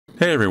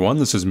Hey everyone,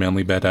 this is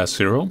Manly Badass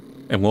Hero,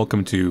 and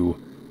welcome to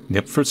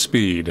Nip for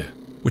Speed,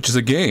 which is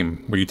a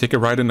game where you take a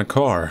ride in a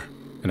car,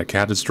 and a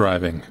cat is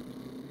driving.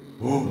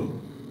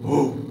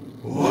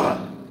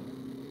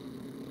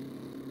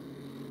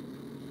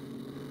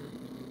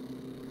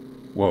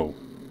 Whoa.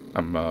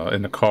 I'm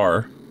in a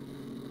car.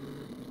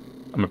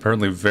 I'm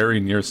apparently very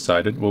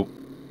nearsighted. Whoa.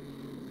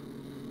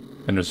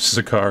 And there's just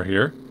a car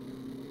here.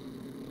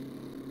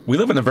 We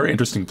live in a very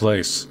interesting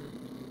place.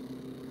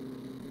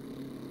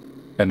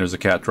 And there's a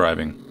cat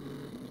driving.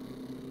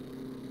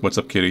 What's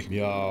up, kitty?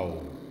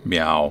 Meow.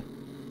 Meow.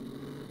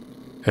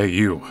 Hey,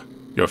 you.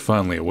 You're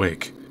finally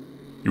awake.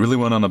 You really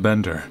went on a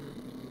bender.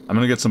 I'm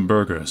gonna get some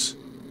burgers.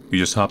 You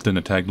just hopped in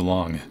and tagged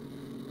along.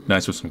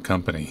 Nice with some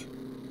company.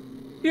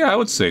 Yeah, I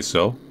would say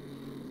so.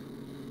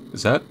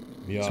 Is that...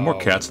 Meow. some more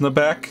cats in the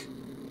back?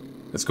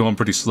 It's going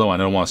pretty slow. I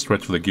don't want to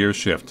stretch for the gear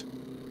shift.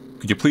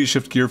 Could you please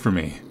shift gear for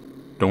me?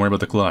 Don't worry about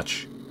the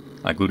clutch.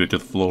 I glued it to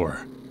the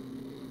floor.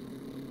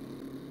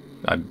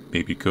 I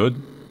maybe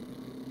could.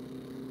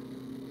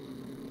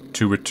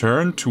 To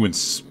return to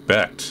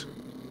inspect.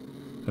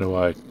 How do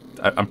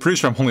I'm pretty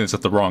sure I'm holding this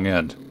at the wrong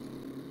end.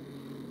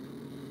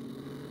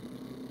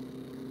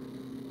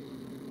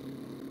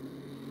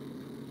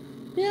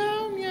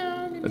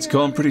 It's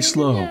going pretty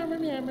slow.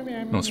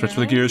 No, stretch for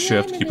the gear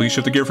shift. Can you please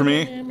shift the gear for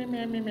me?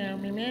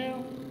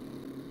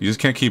 You just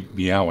can't keep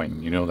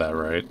meowing. You know that,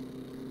 right?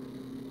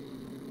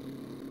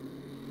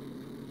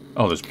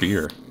 Oh, there's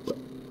beer.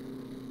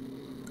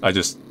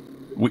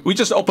 We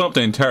just opened up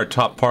the entire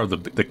top part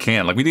of the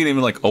can. Like, we didn't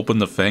even, like, open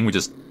the thing. We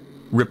just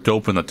ripped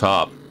open the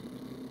top.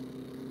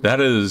 That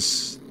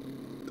is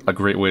a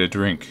great way to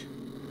drink.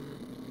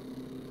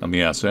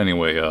 Yeah, so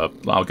anyway,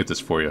 I'll get this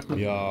for you.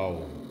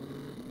 Meow.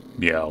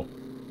 Meow.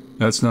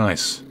 That's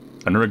nice.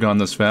 I've never gone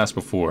this fast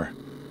before.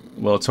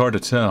 Well, it's hard to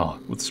tell.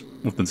 With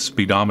the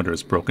speedometer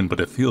is broken, but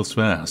it feels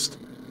fast.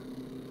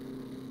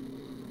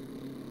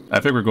 I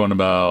think we're going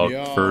about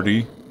Meow.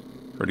 30,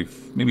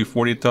 maybe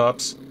 40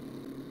 tops.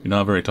 You're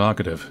not very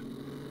talkative.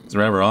 It's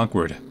rather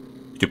awkward.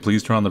 Could you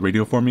please turn on the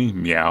radio for me?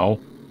 Meow.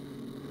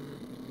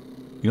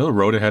 You know the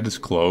road ahead is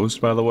closed,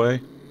 by the way?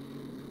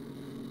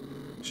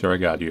 Sure, I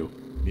got you.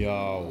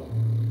 Meow.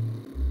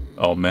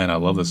 Oh man, I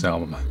love this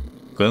album.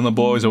 Glenn and the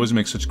Boys always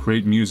make such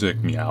great music.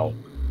 Meow.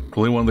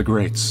 Totally one of the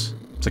greats.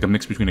 It's like a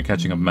mix between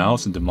catching a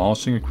mouse and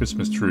demolishing a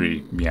Christmas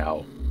tree.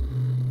 Meow.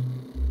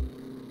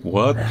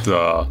 What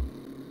the...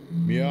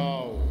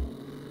 Meow.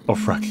 Oh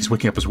frack, he's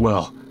waking up as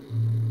well.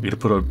 We gotta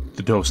put out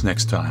the dose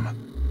next time.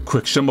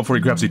 Quick, shut him before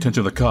he grabs the attention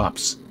of the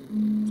cops.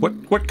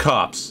 What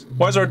cops?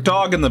 Why is our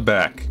dog in the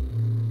back?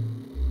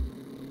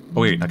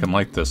 Oh wait, I can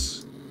light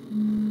this.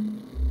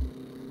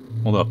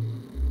 Hold up.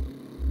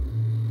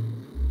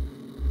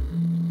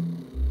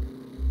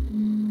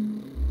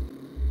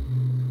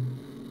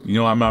 You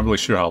know, I'm not really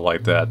sure how to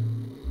light that.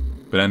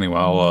 But anyway,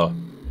 I'll,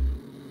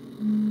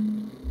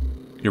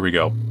 here we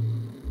go.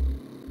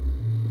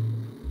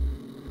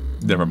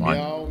 Never mind.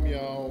 Meow,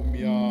 meow,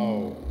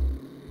 meow.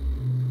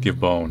 Give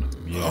bone.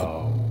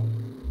 Meow.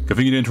 Good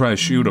thing you didn't try to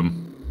shoot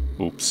him.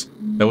 Oops.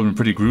 That would've been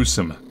pretty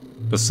gruesome.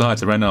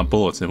 Besides, I ran out of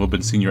bullets and would've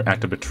been seeing your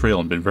act of betrayal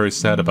and been very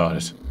sad about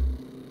it.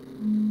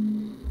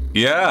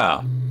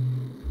 Yeah!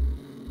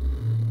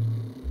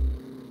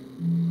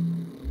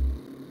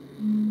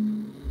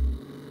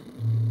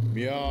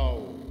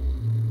 Meow.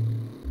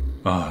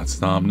 Ah, it's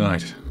Tom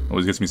Night.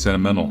 Always gets me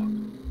sentimental.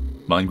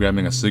 Mind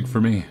grabbing a cig for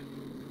me?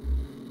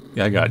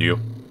 Yeah, I got you.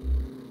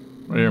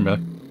 Right here,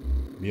 man.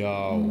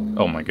 Meow.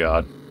 Oh my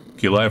god.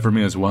 Can you lie for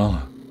me as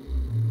well?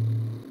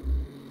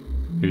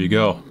 Here you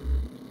go.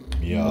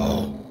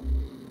 Meow.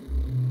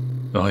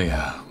 Oh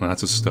yeah, well,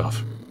 that's the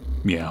stuff.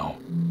 Meow.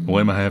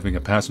 Why am I having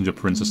a passenger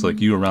princess like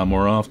you around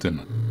more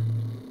often?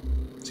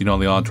 Seen all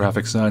the odd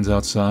traffic signs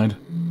outside?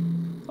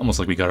 Almost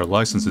like we got our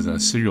licenses in a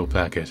cereal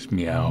packet.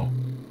 Meow.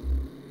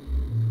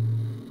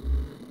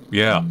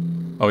 Yeah.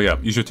 Oh yeah,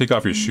 you should take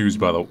off your shoes,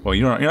 by the way. Well,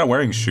 you're not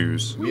wearing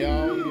shoes.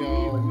 Meow,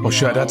 meow. Oh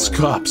shit, that's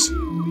cops.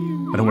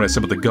 I know what I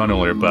said about the gun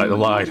earlier, but I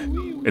lied.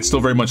 It's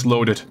still very much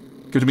loaded.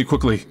 Give it to me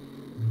quickly.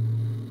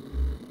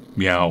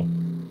 Meow.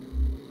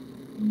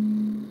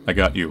 I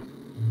got you.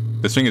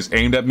 This thing is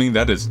aimed at me.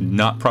 That is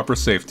not proper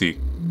safety.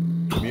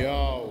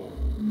 Meow.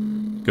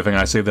 Good thing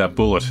I saved that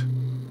bullet.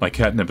 My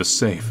catnip is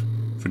safe.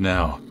 For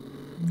now.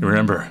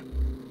 Remember,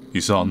 you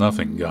saw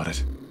nothing. Got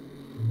it.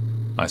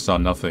 I saw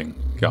nothing.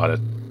 Got it.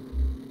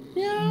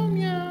 Meow,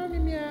 meow,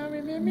 meow,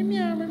 meow,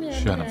 meow, meow.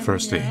 Shit, I'm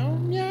thirsty.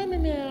 Meow, meow,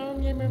 meow,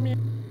 meow, meow.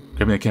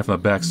 Grab me a can from the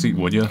back seat,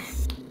 would you?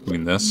 I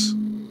mean this.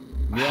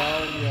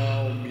 Meow,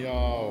 meow,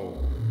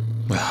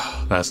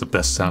 meow. That's the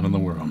best sound in the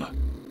world.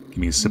 Give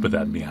me a sip of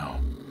that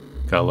meow.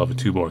 Gotta love a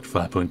Tuborg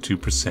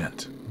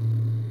 5.2%.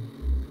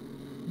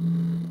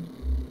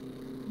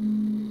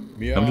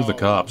 Meow. Come to the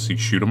cops. You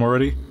shoot him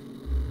already?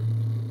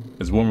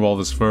 It's warm with all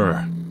this fur.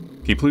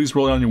 Can you please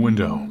roll down your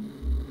window?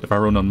 If I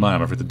roll down mine,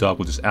 I'm afraid the dog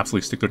will just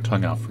absolutely stick their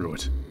tongue out through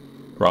it.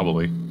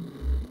 Probably.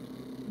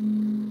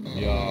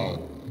 Meow.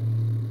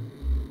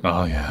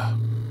 Oh yeah.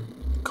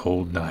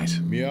 Cold night.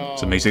 Meow.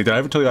 It's amazing. Did I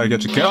ever tell you I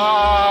get you?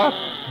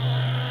 Ah!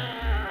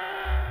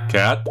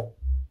 Cat?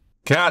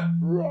 Cat!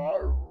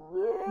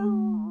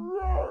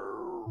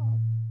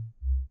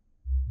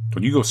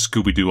 Don't you go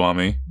Scooby-Doo on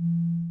me.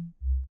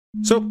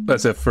 So,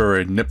 that's it for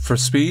a Nip for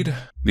Speed.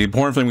 The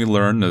important thing we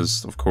learned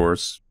is, of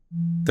course,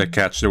 that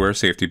cats should wear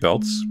safety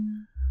belts,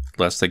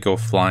 lest they go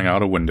flying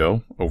out a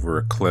window over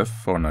a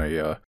cliff on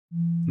a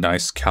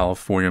nice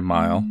California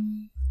mile.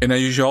 And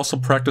you should also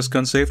practice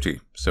gun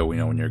safety. So,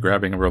 when you're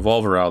grabbing a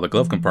revolver out of the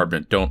glove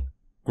compartment, don't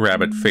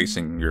grab it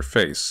facing your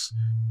face.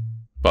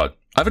 But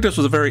I think this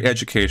was a very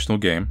educational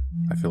game.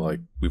 I feel like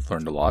we've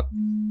learned a lot.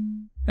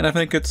 And I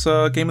think it's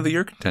a Game of the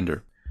Year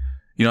contender.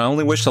 I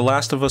only wish The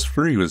Last of Us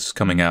 3 was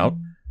coming out,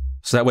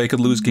 so that way I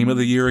could lose Game of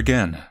the Year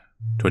again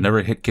to a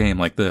never-hit game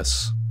like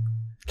this.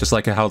 Just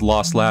like how it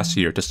lost last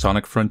year to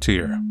Sonic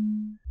Frontier.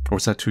 Or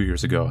was that 2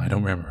 years ago? I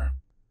don't remember.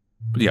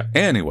 But yeah,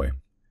 anyway.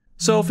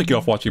 So, thank you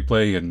all for watching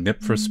play and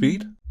Nip for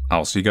Speed.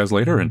 I'll see you guys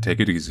later and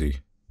take it easy.